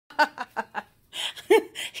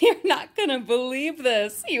You're not gonna believe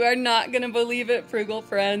this. You are not gonna believe it, Frugal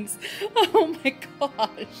friends. Oh my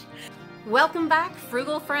gosh. Welcome back,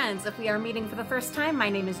 Frugal friends. If we are meeting for the first time, my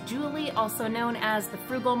name is Julie, also known as the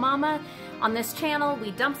Frugal Mama. On this channel,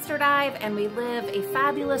 we dumpster dive and we live a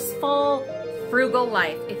fabulous, full, frugal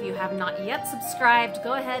life. If you have not yet subscribed,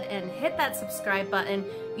 go ahead and hit that subscribe button.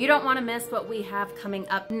 You don't want to miss what we have coming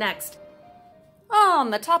up next.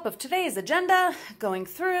 On the top of today's agenda, going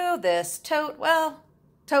through this tote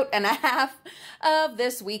and a half of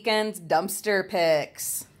this weekend's dumpster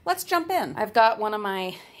picks. Let's jump in. I've got one of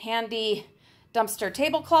my handy dumpster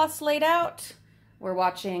tablecloths laid out. We're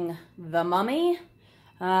watching The Mummy.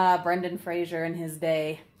 Brendan Fraser in his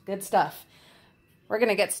day. Good stuff. We're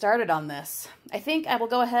gonna get started on this. I think I will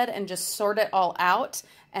go ahead and just sort it all out,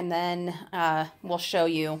 and then we'll show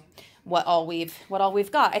you what all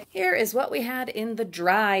we've got. Here is what we had in the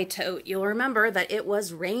dry tote. You'll remember that it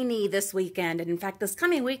was rainy this weekend, and in fact this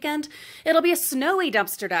coming weekend it'll be a snowy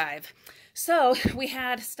dumpster dive. So we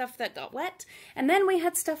had stuff that got wet, and then we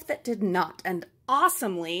had stuff that did not. And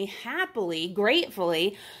awesomely, happily,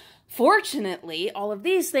 gratefully, fortunately, all of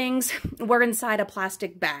these things were inside a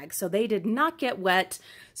plastic bag, so they did not get wet.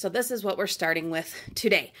 So this is what we're starting with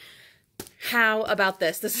today. How about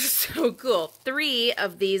this? This is so cool. 3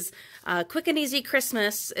 of these Quick and Easy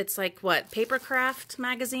Christmas, it's like what, Papercraft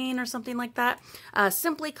magazine or something like that?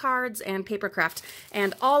 Simply Cards and Papercraft.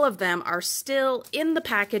 And all of them are still in the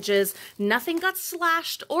packages. Nothing got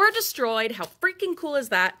slashed or destroyed. How freaking cool is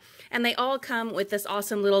that? And they all come with this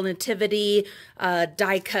awesome little nativity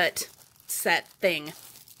die cut set thing.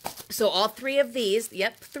 So all 3 of these,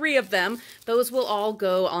 yep, 3 of them, those will all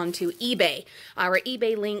go onto eBay. Our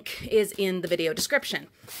eBay link is in the video description.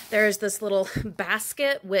 There's this little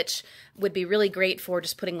basket, which would be really great for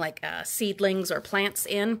just putting like seedlings or plants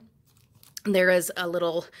in. There is a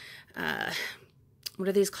little, what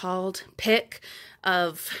are these called? Pick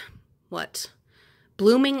of, what?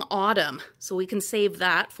 Blooming Autumn. So we can save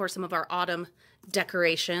that for some of our autumn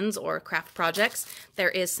decorations or craft projects. There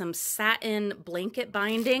is some satin blanket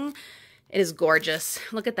binding. It is gorgeous.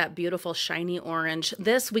 Look at that beautiful shiny orange.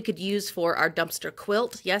 This we could use for our dumpster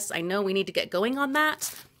quilt. Yes, I know we need to get going on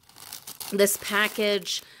that. This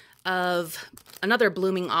package of another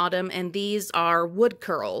Blooming Autumn, and these are wood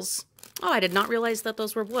curls. Oh, I did not realize that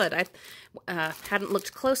those were wood. I hadn't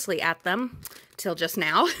looked closely at them till just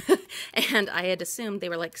now, and I had assumed they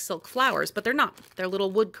were like silk flowers, but they're not. They're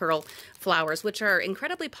little wood curl flowers, which are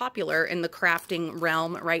incredibly popular in the crafting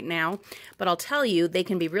realm right now. But I'll tell you, they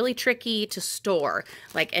can be really tricky to store.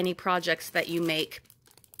 Like any projects that you make,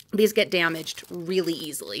 these get damaged really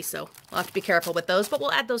easily, so we'll have to be careful with those, but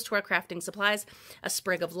we'll add those to our crafting supplies. A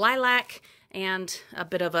sprig of lilac and a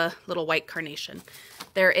bit of a little white carnation.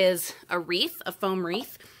 There is a wreath, a foam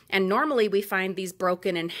wreath, and normally we find these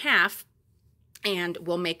broken in half, and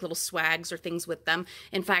we'll make little swags or things with them.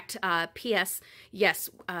 In fact, P.S. Yes,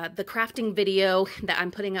 the crafting video that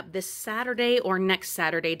I'm putting up this Saturday or next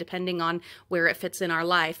Saturday, depending on where it fits in our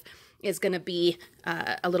life, is going to be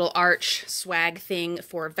a little arch swag thing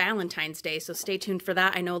for Valentine's Day. So stay tuned for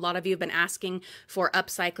that. I know a lot of you have been asking for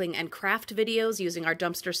upcycling and craft videos using our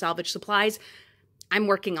dumpster salvage supplies. I'm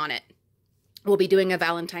working on it. We'll be doing a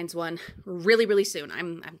Valentine's one really, really soon.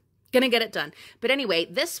 I'm gonna get it done. But anyway,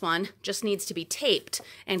 this one just needs to be taped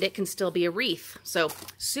and it can still be a wreath. So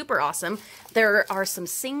super awesome. There are some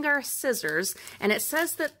Singer scissors, and it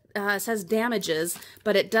says that it says damages,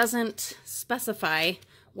 but it doesn't specify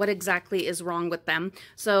what exactly is wrong with them.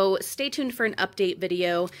 So stay tuned for an update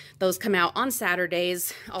video. Those come out on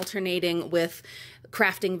Saturdays, alternating with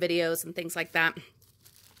crafting videos and things like that.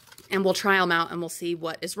 And we'll try them out and we'll see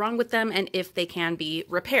what is wrong with them and if they can be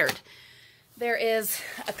repaired. There is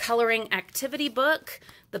a coloring activity book.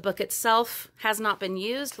 The book itself has not been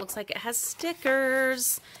used. Looks like it has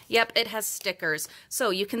stickers. Yep, it has stickers.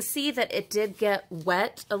 So you can see that it did get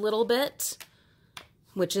wet a little bit,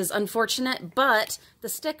 which is unfortunate, but the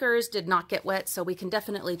stickers did not get wet, so we can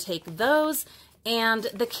definitely take those. And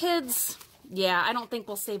the kids, yeah, I don't think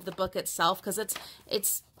we'll save the book itself because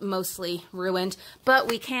it's mostly ruined, but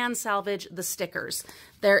we can salvage the stickers.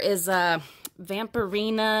 There is a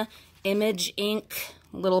Vampirina Image Ink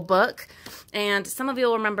little book, and some of you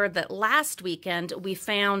will remember that last weekend we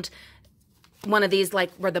found one of these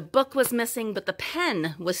like where the book was missing but the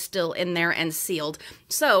pen was still in there and sealed.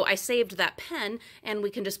 So I saved that pen and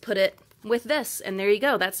we can just put it with this, and there you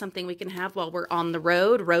go. That's something we can have while we're on the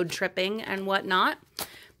road tripping and whatnot.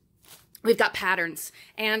 We've got patterns,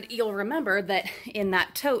 and you'll remember that in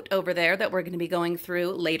that tote over there that we're going to be going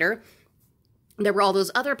through later, There were all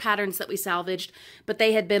those other patterns that we salvaged, but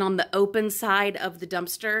they had been on the open side of the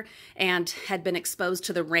dumpster and had been exposed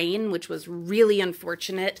to the rain, which was really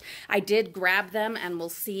unfortunate. I did grab them, and we'll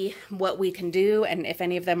see what we can do and if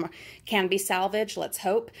any of them can be salvaged, let's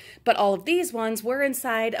hope. But all of these ones were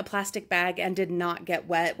inside a plastic bag and did not get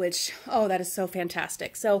wet, which, oh, that is so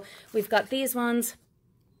fantastic. So we've got these ones.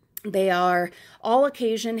 They are all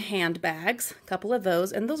occasion handbags, a couple of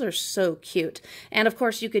those, and those are so cute. And of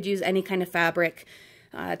course you could use any kind of fabric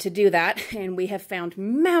to do that, and we have found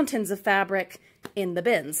mountains of fabric in the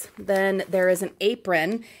bins. Then there is an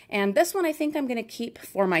apron, and this one I think I'm going to keep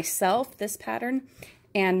for myself, this pattern,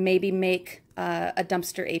 and maybe make a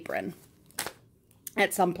dumpster apron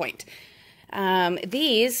at some point.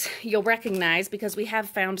 These you'll recognize because we have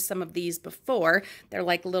found some of these before. They're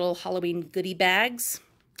like little Halloween goodie bags.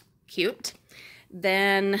 Cute.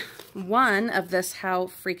 Then one of this, how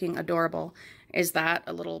freaking adorable is that?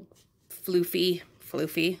 A little floofy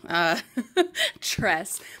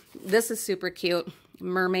dress. This is super cute.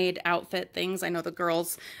 Mermaid outfit things. I know the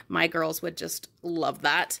girls, my girls would just love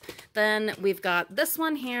that. Then we've got this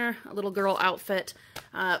one here, a little girl outfit.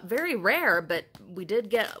 Very rare, but we did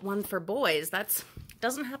get one for boys. That's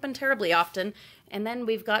doesn't happen terribly often. And then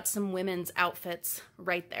we've got some women's outfits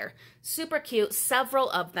right there. Super cute, several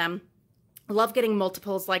of them. Love getting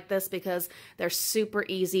multiples like this because they're super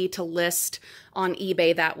easy to list on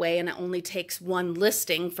eBay that way, and it only takes one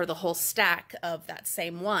listing for the whole stack of that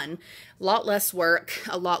same one. A lot less work,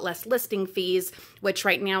 a lot less listing fees, which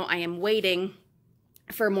right now I am waiting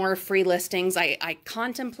for more free listings. I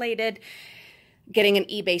contemplated getting an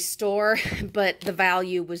eBay store, but the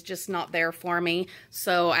value was just not there for me.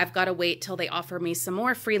 So I've got to wait till they offer me some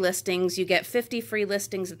more free listings. You get 50 free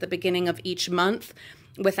listings at the beginning of each month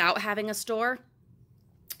without having a store.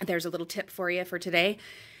 There's a little tip for you for today.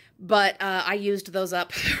 But I used those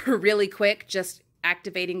up really quick, just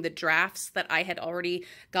activating the drafts that I had already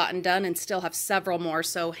gotten done, and still have several more.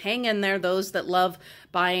 So hang in there, those that love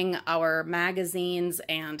buying our magazines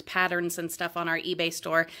and patterns and stuff on our eBay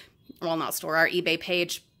store. Well, not store, our eBay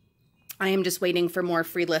page. I am just waiting for more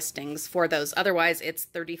free listings for those. Otherwise, it's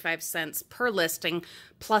 35 cents per listing,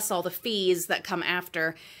 plus all the fees that come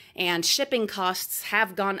after. And shipping costs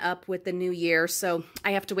have gone up with the new year, so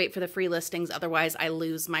I have to wait for the free listings. Otherwise, I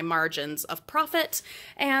lose my margins of profit,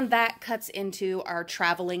 and that cuts into our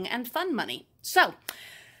traveling and fun money. So,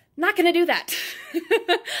 not going to do that.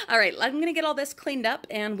 All right, I'm going to get all this cleaned up,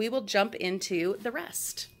 and we will jump into the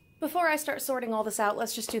rest. Before I start sorting all this out,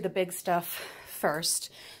 let's just do the big stuff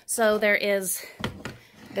first. So there is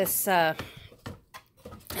this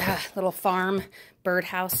little farm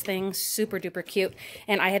birdhouse thing, super duper cute.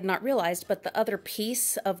 And I had not realized, but the other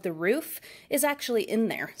piece of the roof is actually in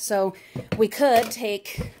there. So we could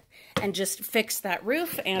take and just fix that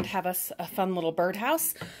roof and have us a fun little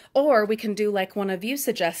birdhouse. Or we can do like one of you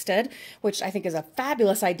suggested, which I think is a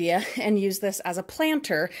fabulous idea, and use this as a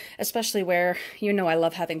planter, especially where, you know, I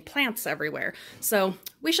love having plants everywhere. So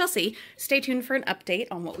we shall see. Stay tuned for an update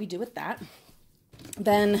on what we do with that.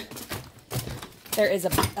 Then there is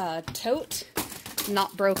a tote,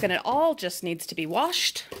 not broken at all, just needs to be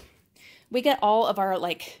washed. We get all of our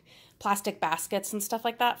like plastic baskets and stuff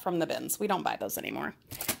like that from the bins. We don't buy those anymore.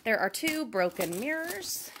 There are 2 broken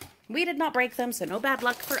mirrors. We did not break them, so no bad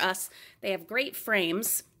luck for us. They have great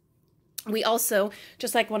frames. We also,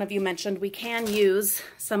 just like one of you mentioned, we can use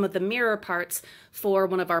some of the mirror parts for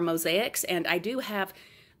one of our mosaics, and I do have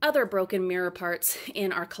other broken mirror parts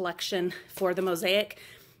in our collection for the mosaic.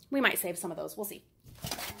 We might save some of those, we'll see.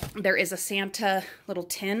 There is a Santa little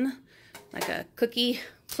tin, like a cookie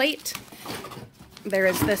plate. There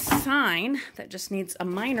is this sign that just needs a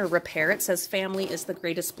minor repair. It says family is the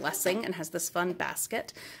greatest blessing and has this fun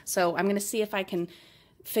basket. So I'm going to see if I can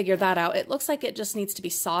figure that out. It looks like it just needs to be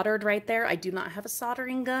soldered right there. I do not have a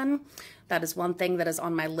soldering gun. That is one thing that is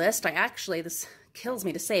on my list. I actually, this kills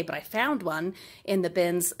me to say, but I found one in the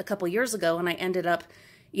bins a couple years ago, and I ended up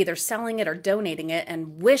either selling it or donating it,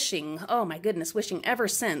 and wishing, oh my goodness, wishing ever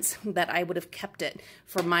since that I would have kept it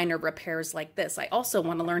for minor repairs like this. I also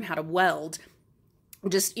want to learn how to weld.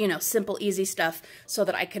 Just, you know, simple, easy stuff so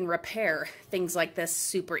that I can repair things like this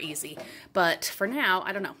super easy. But for now,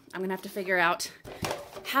 I don't know. I'm going to have to figure out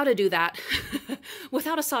how to do that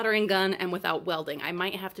without a soldering gun and without welding. I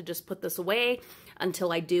might have to just put this away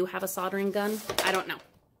until I do have a soldering gun. I don't know.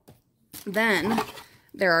 Then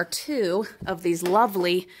there are 2 of these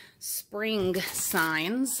lovely spring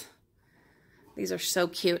signs. These are so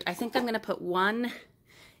cute. I think I'm going to put one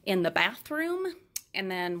in the bathroom, and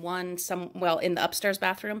then one in the upstairs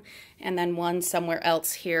bathroom, and then one somewhere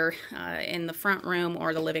else here in the front room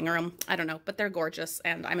or the living room. I don't know, but they're gorgeous,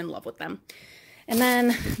 and I'm in love with them. And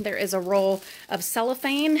then there is a roll of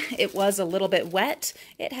cellophane. It was a little bit wet.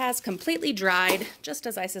 It has completely dried, just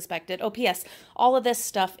as I suspected. Oh, P.S. all of this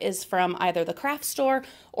stuff is from either the craft store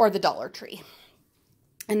or the Dollar Tree.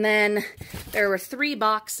 And then there were 3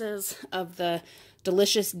 boxes of the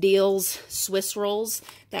Delicious Deals Swiss rolls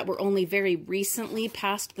that were only very recently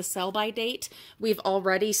past the sell-by date. We've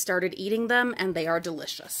already started eating them, and they are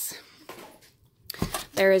delicious.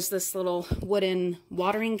 There is this little wooden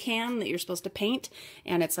watering can that you're supposed to paint,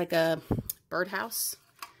 and it's like a birdhouse.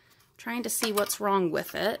 Trying to see what's wrong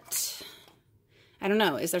with it. I don't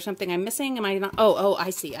know. Is there something I'm missing? Am I not? Oh, I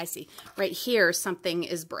see. Right here, something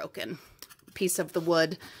is broken. A piece of the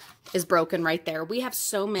wood is broken right there. We have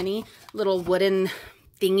so many little wooden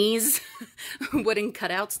thingies, wooden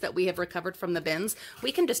cutouts that we have recovered from the bins.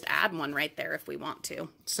 We can just add one right there if we want to.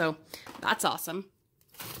 So that's awesome.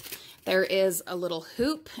 There is a little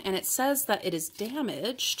hoop, and it says that it is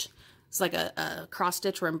damaged. It's like a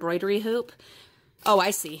cross-stitch or embroidery hoop. Oh, I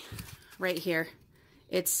see. Right here.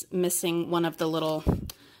 It's missing one of the little,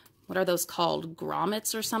 what are those called?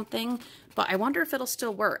 Grommets or something? But I wonder if it'll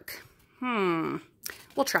still work.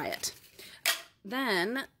 We'll try it.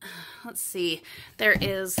 Then, let's see. There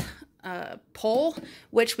is a pole,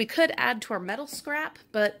 which we could add to our metal scrap,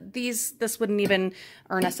 but this wouldn't even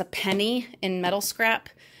earn us a penny in metal scrap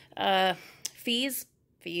fees,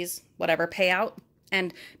 whatever, payout.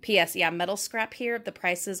 And P.S. yeah, metal scrap here, the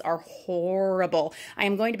prices are horrible. I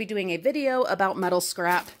am going to be doing a video about metal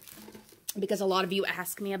scrap because a lot of you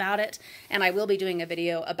ask me about it, and I will be doing a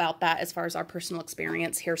video about that as far as our personal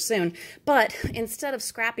experience here soon. But instead of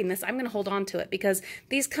scrapping this, I'm going to hold on to it because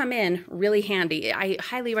these come in really handy. I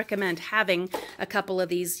highly recommend having a couple of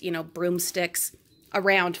these, broomsticks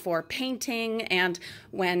around for painting, and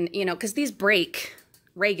when, because these break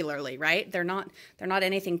regularly, right? They're not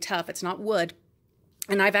anything tough. It's not wood.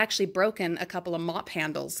 And I've actually broken a couple of mop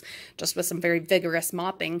handles just with some very vigorous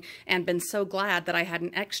mopping, and been so glad that I had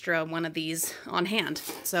an extra one of these on hand.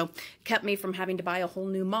 So kept me from having to buy a whole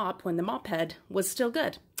new mop when the mop head was still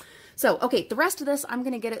good. So, okay, the rest of this, I'm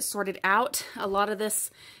going to get it sorted out. A lot of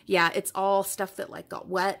this, yeah, it's all stuff that got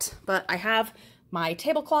wet, but I have my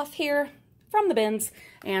tablecloth here from the bins,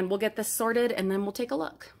 and we'll get this sorted and then we'll take a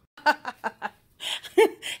look.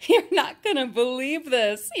 You're not going to believe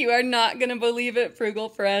this. You are not going to believe it, Frugal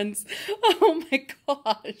friends. Oh my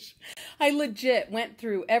gosh. I legit went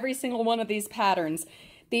through every single one of these patterns.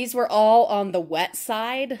 These were all on the wet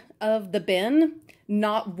side of the bin.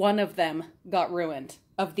 Not one of them got ruined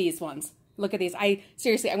of these ones. Look at these.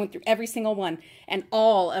 Seriously, I went through every single one, and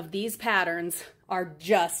all of these patterns are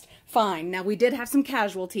just fine. Now, we did have some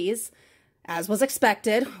casualties, as was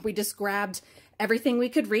expected. We just grabbed everything we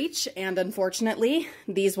could reach, and unfortunately,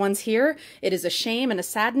 these ones here, it is a shame and a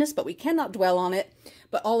sadness, but we cannot dwell on it.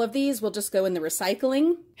 But all of these will just go in the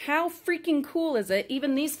recycling. How freaking cool is it?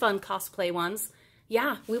 Even these fun cosplay ones.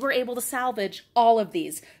 Yeah, we were able to salvage all of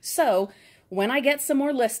these. So when I get some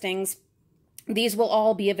more listings, these will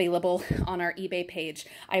all be available on our eBay page.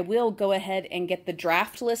 I will go ahead and get the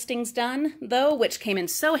draft listings done, though, which came in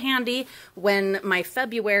so handy when my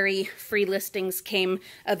February free listings came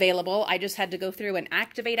available. I just had to go through and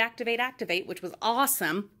activate, which was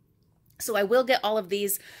awesome. So I will get all of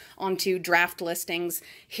these onto draft listings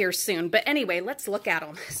here soon. But anyway, let's look at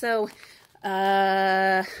them. So,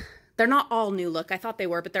 they're not all new look. I thought they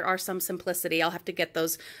were, but there are some simplicity. I'll have to get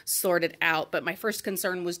those sorted out. But my first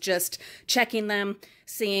concern was just checking them,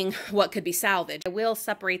 seeing what could be salvaged. I will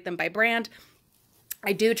separate them by brand.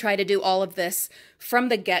 I do try to do all of this from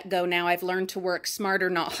the get-go now. I've learned to work smarter,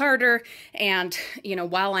 not harder. And,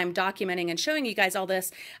 while I'm documenting and showing you guys all this,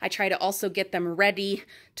 I try to also get them ready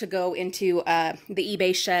to go into the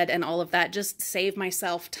eBay shed and all of that. Just save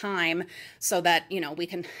myself time so that, we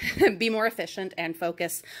can be more efficient and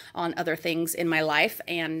focus on other things in my life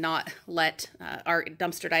and not let our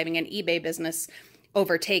dumpster diving and eBay business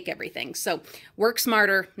overtake everything. So work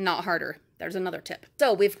smarter, not harder. There's another tip.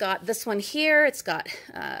 So we've got this one here. It's got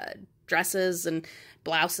dresses and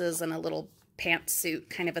blouses and a little pantsuit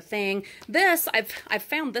kind of a thing. This, I've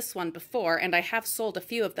found this one before, and I have sold a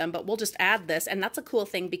few of them, but we'll just add this. And that's a cool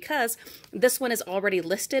thing because this one is already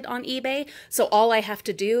listed on eBay. So all I have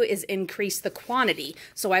to do is increase the quantity.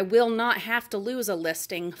 So I will not have to lose a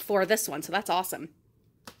listing for this one. So that's awesome.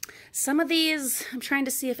 Some of these, I'm trying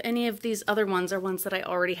to see if any of these other ones are ones that I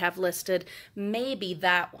already have listed. Maybe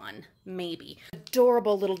that one. Maybe.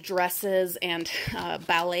 Adorable little dresses and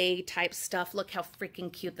ballet type stuff. Look how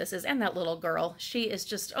freaking cute this is. And that little girl. She is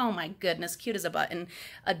just, oh my goodness, cute as a button.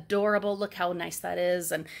 Adorable. Look how nice that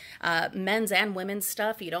is. And men's and women's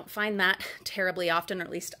stuff. You don't find that terribly often, or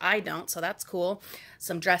at least I don't, so that's cool.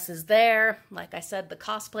 Some dresses there. Like I said, the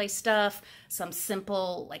cosplay stuff. Some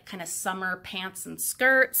simple, like kind of summer pants and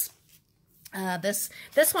skirts. This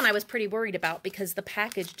one I was pretty worried about because the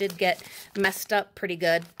package did get messed up pretty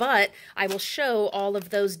good, but I will show all of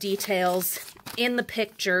those details in the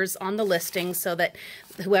pictures on the listing so that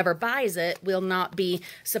whoever buys it will not be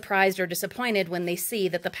surprised or disappointed when they see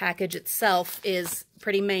that the package itself is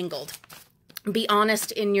pretty mangled. Be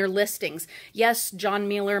honest in your listings. Yes, John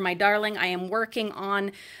Mueller, my darling, I am working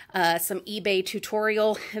on some eBay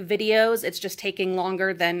tutorial videos. It's just taking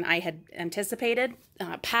longer than I had anticipated.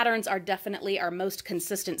 Patterns are definitely our most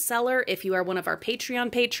consistent seller. If you are one of our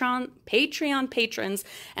Patreon patrons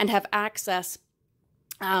and have access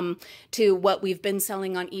to what we've been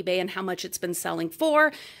selling on eBay and how much it's been selling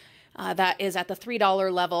for, that is at the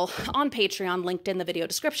 $3 level on Patreon, linked in the video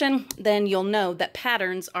description, then you'll know that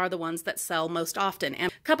patterns are the ones that sell most often.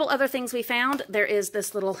 And a couple other things we found. There is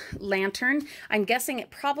this little lantern. I'm guessing it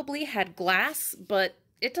probably had glass, but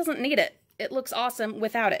it doesn't need it. It looks awesome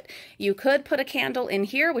without it. You could put a candle in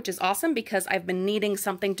here, which is awesome because I've been needing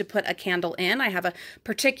something to put a candle in. I have a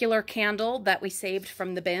particular candle that we saved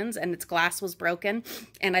from the bins and its glass was broken,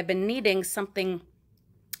 and I've been needing something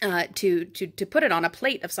to put it on a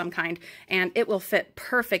plate of some kind, and it will fit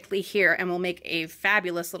perfectly here and will make a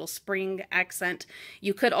fabulous little spring accent.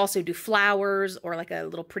 You could also do flowers or like a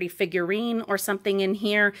little pretty figurine or something in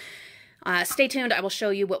here. Stay tuned. I will show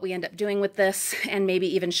you what we end up doing with this and maybe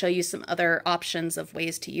even show you some other options of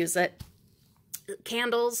ways to use it.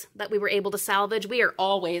 Candles that we were able to salvage. We are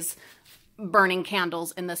always burning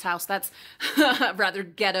candles in this house. That's a rather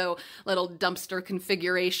ghetto little dumpster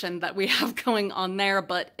configuration that we have going on there,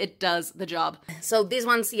 but it does the job. So these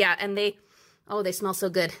ones, yeah, and they smell so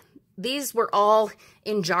good. These were all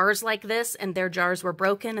in jars like this, and their jars were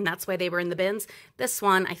broken, and that's why they were in the bins. This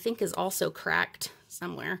one, I think, is also cracked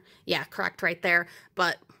somewhere. Yeah, cracked right there,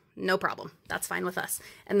 but no problem. That's fine with us.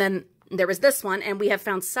 And then there was this one, and we have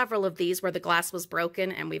found several of these where the glass was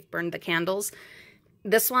broken, and we've burned the candles.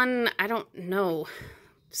 This one, I don't know,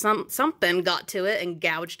 something got to it and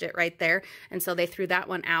gouged it right there, and so they threw that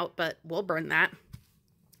one out, but we'll burn that.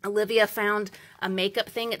 Olivia found a makeup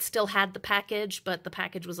thing. It still had the package, but the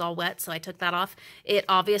package was all wet, so I took that off. It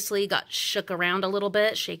obviously got shook around a little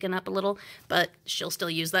bit, shaken up a little, but she'll still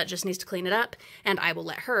use that, just needs to clean it up, and I will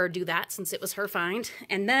let her do that since it was her find.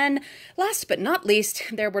 And then, last but not least,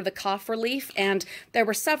 there were the cough relief, and there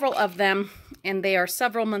were several of them, and they are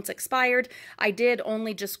several months expired. I did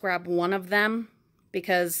only just grab one of them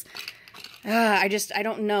because I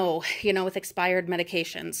don't know, with expired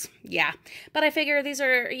medications. Yeah. But I figure these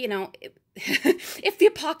are, if the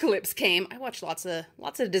apocalypse came, I watch lots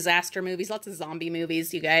of disaster movies, lots of zombie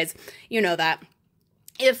movies, you guys. You know that.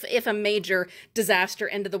 If a major disaster,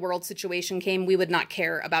 end of the world situation came, we would not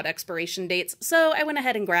care about expiration dates. So I went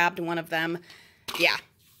ahead and grabbed one of them. Yeah.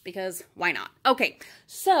 Because why not? Okay,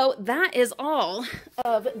 so that is all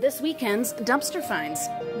of this weekend's dumpster finds.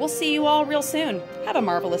 We'll see you all real soon. Have a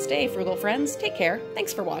marvelous day, Frugal friends. Take care.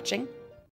 Thanks for watching.